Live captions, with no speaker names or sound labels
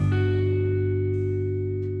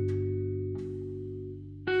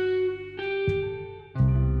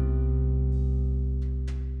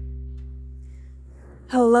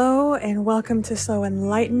and welcome to So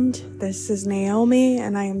Enlightened. This is Naomi,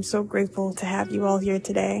 and I am so grateful to have you all here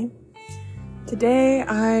today. Today,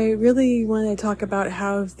 I really want to talk about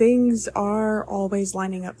how things are always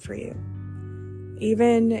lining up for you,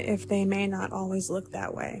 even if they may not always look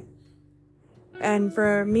that way. And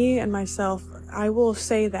for me and myself, I will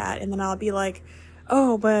say that, and then I'll be like,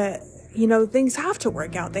 oh, but things have to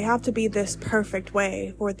work out. They have to be this perfect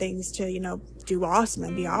way for things to, do awesome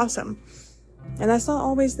and be awesome. And that's not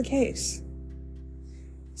always the case.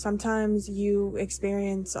 Sometimes you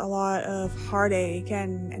experience a lot of heartache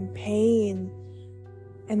and pain,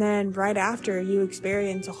 and then right after you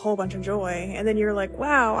experience a whole bunch of joy, and then you're like,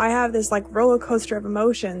 wow, I have this roller coaster of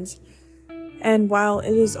emotions. And while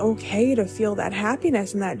it is okay to feel that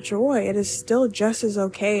happiness and that joy, it is still just as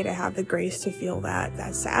okay to have the grace to feel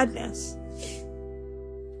that sadness.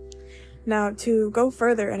 Now, to go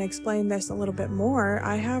further and explain this a little bit more,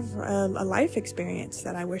 I have a life experience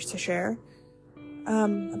that I wish to share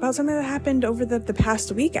about something that happened over the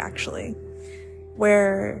past week, actually,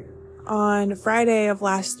 where on Friday of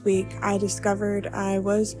last week, I discovered I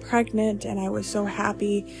was pregnant, and I was so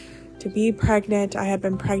happy to be pregnant. I had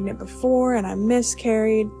been pregnant before, and I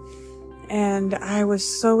miscarried, and I was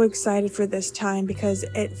so excited for this time because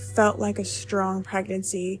it felt like a strong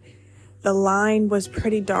pregnancy. The line was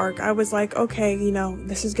pretty dark. I was like, okay,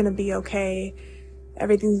 this is going to be okay.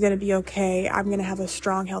 Everything's going to be okay. I'm going to have a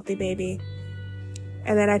strong, healthy baby.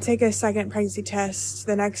 And then I take a second pregnancy test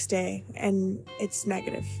the next day, and it's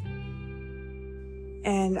negative.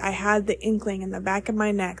 And I had the inkling in the back of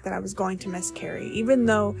my neck that I was going to miscarry, even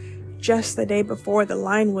though just the day before the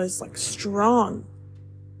line was strong.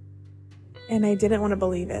 And I didn't want to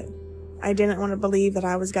believe it. I didn't want to believe that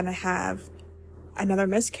I was going to have another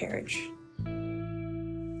miscarriage.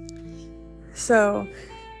 So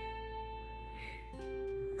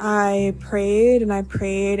I prayed and I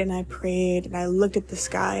prayed and I prayed, and I looked at the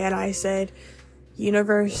sky and I said,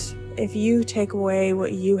 universe, if you take away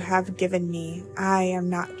what you have given me, I am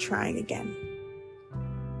not trying again.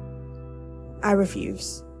 I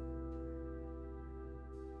refuse.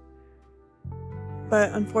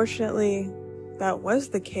 But unfortunately, that was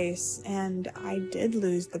the case, and I did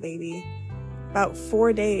lose the baby about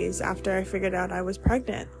 4 days after I figured out I was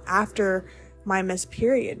pregnant, after my missed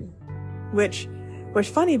period, which was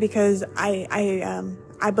funny because I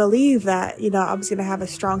believe that, I was going to have a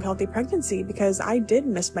strong, healthy pregnancy because I did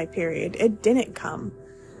miss my period. It didn't come.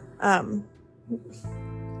 And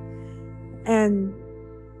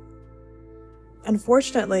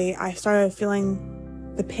unfortunately, I started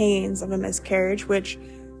feeling the pains of a miscarriage, which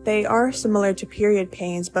they are similar to period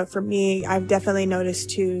pains, but for me, I've definitely noticed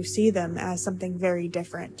to see them as something very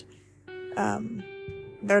different.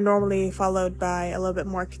 They're normally followed by a little bit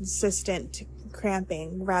more consistent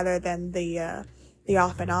cramping rather than the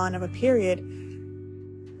off and on of a period.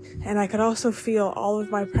 And I could also feel all of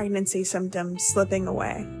my pregnancy symptoms slipping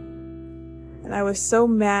away. And I was so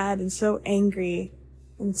mad and so angry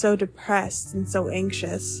and so depressed and so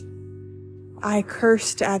anxious. I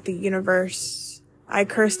cursed at the universe. I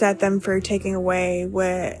cursed at them for taking away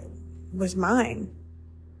what was mine.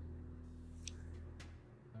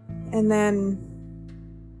 And then,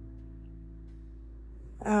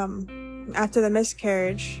 after the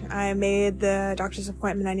miscarriage, I made the doctor's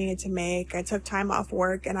appointment I needed to make. I took time off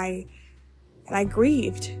work, and I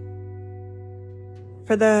grieved.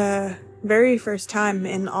 For the very first time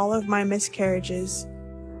in all of my miscarriages,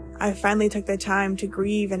 I finally took the time to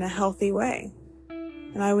grieve in a healthy way.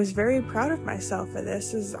 And I was very proud of myself for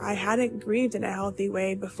this, as I hadn't grieved in a healthy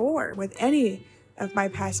way before with any of my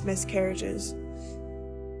past miscarriages.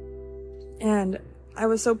 And I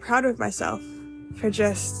was so proud of myself for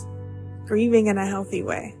just grieving in a healthy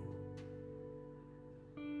way.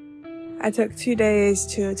 I took 2 days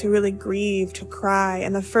to really grieve, to cry.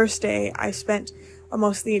 And the first day, I spent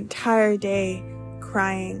almost the entire day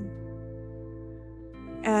crying.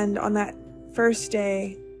 And on that first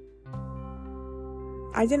day,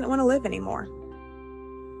 I didn't want to live anymore.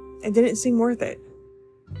 It didn't seem worth it.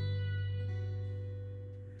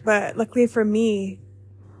 But luckily for me,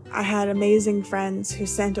 I had amazing friends who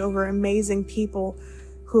sent over amazing people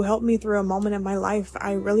who helped me through a moment in my life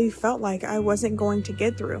I really felt like I wasn't going to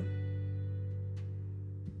get through.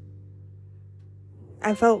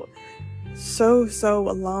 I felt so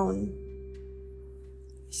alone,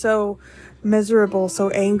 so miserable, so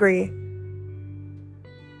angry.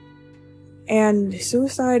 And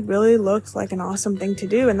suicide really looked like an awesome thing to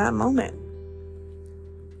do in that moment,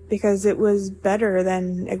 because it was better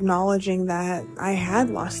than acknowledging that I had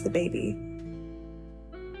lost the baby.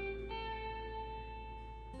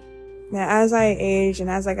 that as I aged and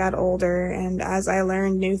as I got older and as I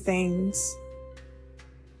learned new things,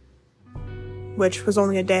 which was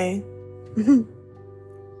only a day,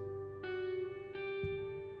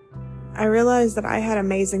 I realized that I had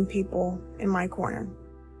amazing people in my corner.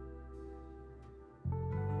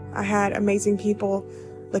 I had amazing people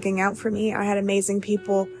looking out for me. I had amazing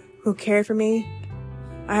people who cared for me.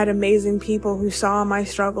 I had amazing people who saw my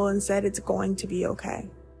struggle and said, it's going to be okay.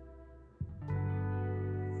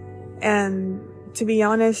 And to be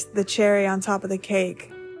honest, the cherry on top of the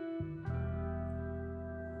cake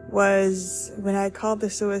was when I called the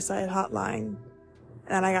suicide hotline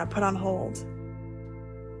and I got put on hold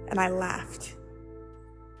and I laughed.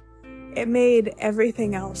 It made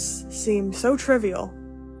everything else seem so trivial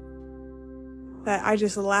that I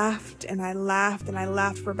just laughed and I laughed and I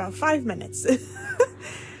laughed for about 5 minutes.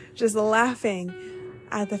 Just laughing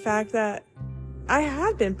at the fact that I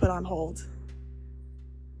had been put on hold.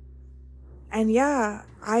 And yeah,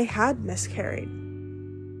 I had miscarried.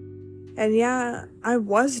 And yeah, I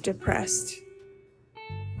was depressed.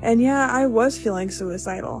 And yeah, I was feeling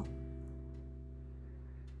suicidal.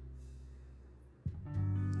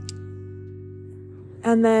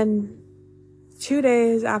 And then 2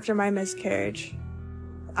 days after my miscarriage,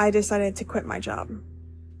 I decided to quit my job.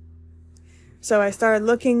 So I started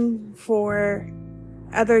looking for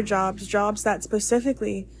other jobs that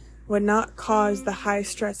specifically would not cause the high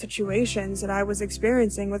stress situations that I was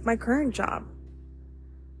experiencing with my current job.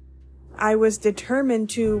 I was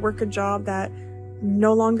determined to work a job that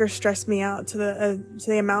no longer stressed me out to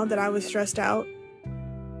the amount that I was stressed out.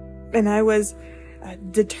 And I was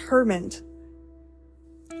determined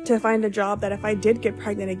to find a job that if I did get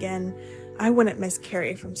pregnant again, I wouldn't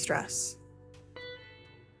miscarry from stress.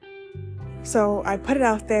 So I put it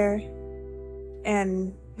out there,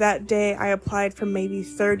 and that day I applied for maybe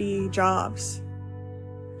 30 jobs,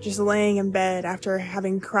 just laying in bed after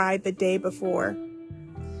having cried the day before.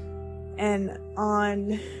 And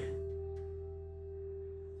on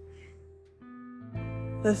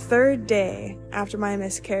the third day after my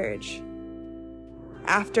miscarriage,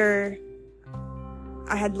 after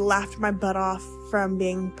I had laughed my butt off from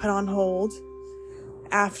being put on hold,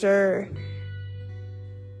 after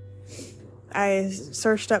I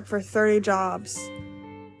searched up for 30 jobs,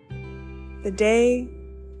 3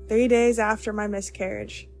 days after my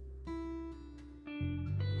miscarriage,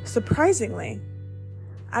 surprisingly,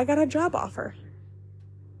 I got a job offer.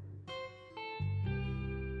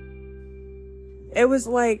 It was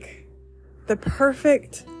like the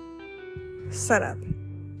perfect setup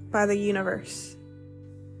by the universe,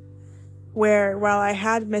 where while I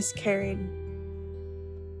had miscarried,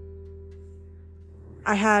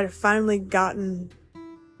 I had finally gotten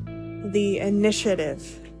the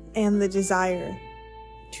initiative and the desire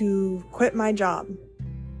to quit my job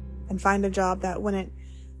and find a job that wouldn't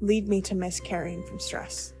lead me to miscarrying from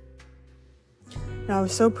stress. And I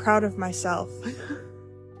was so proud of myself.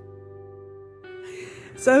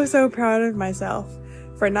 So proud of myself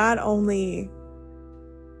for not only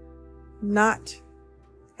not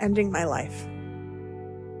ending my life,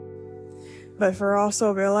 but for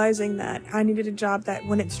also realizing that I needed a job that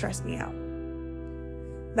wouldn't stress me out.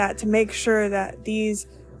 That to make sure that these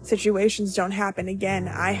situations don't happen again,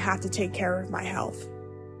 I have to take care of my health.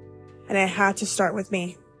 And it had to start with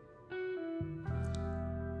me.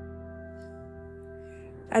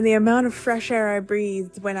 And the amount of fresh air I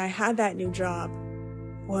breathed when I had that new job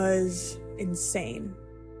was insane.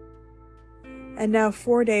 And now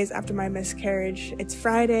 4 days after my miscarriage, it's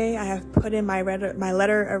Friday, I have put in my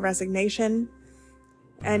letter of resignation,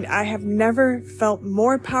 and I have never felt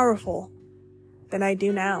more powerful than I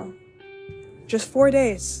do now. Just 4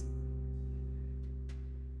 days.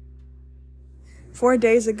 4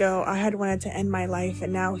 days ago, I had wanted to end my life,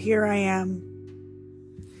 and now here I am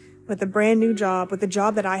with a brand new job, with a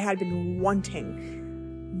job that I had been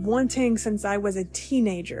wanting since I was a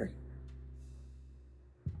teenager.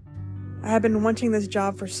 I have been wanting this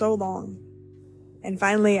job for so long. And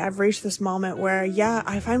finally, I've reached this moment where, yeah,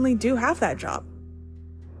 I finally do have that job.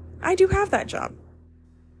 I do have that job.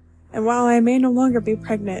 And while I may no longer be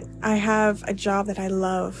pregnant, I have a job that I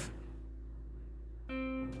love.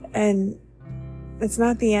 And it's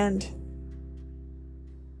not the end.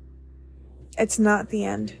 It's not the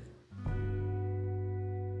end.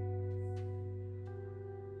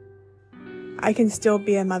 I can still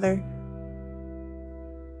be a mother.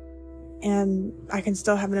 And I can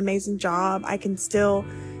still have an amazing job. I can still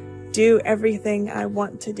do everything I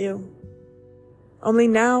want to do. Only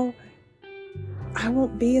now, I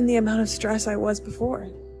won't be in the amount of stress I was before.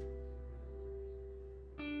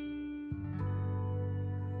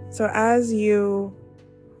 So as you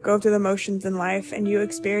go through the motions in life and you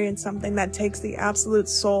experience something that takes the absolute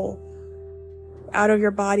soul out of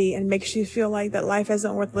your body and makes you feel like that life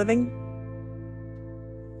isn't worth living,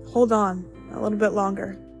 hold on a little bit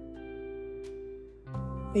longer.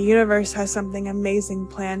 The universe has something amazing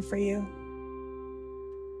planned for you,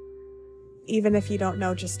 even if you don't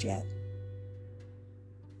know just yet.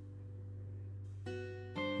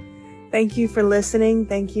 Thank you for listening.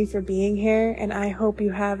 Thank you for being here. And I hope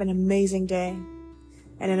you have an amazing day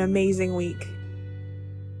and an amazing week.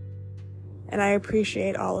 And I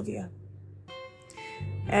appreciate all of you.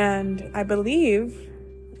 And I believe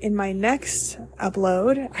in my next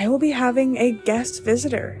upload, I will be having a guest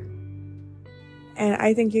visitor. And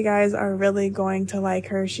I think you guys are really going to like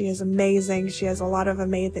her. She is amazing. She has a lot of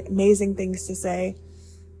amazing things to say.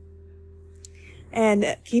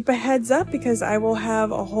 And keep a heads up because I will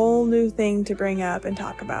have a whole new thing to bring up and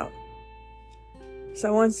talk about.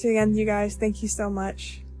 So once again, you guys, thank you so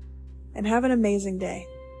much. And have an amazing day.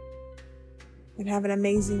 And have an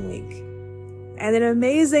amazing week. And an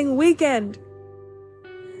amazing weekend.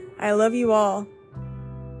 I love you all.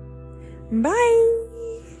 Bye.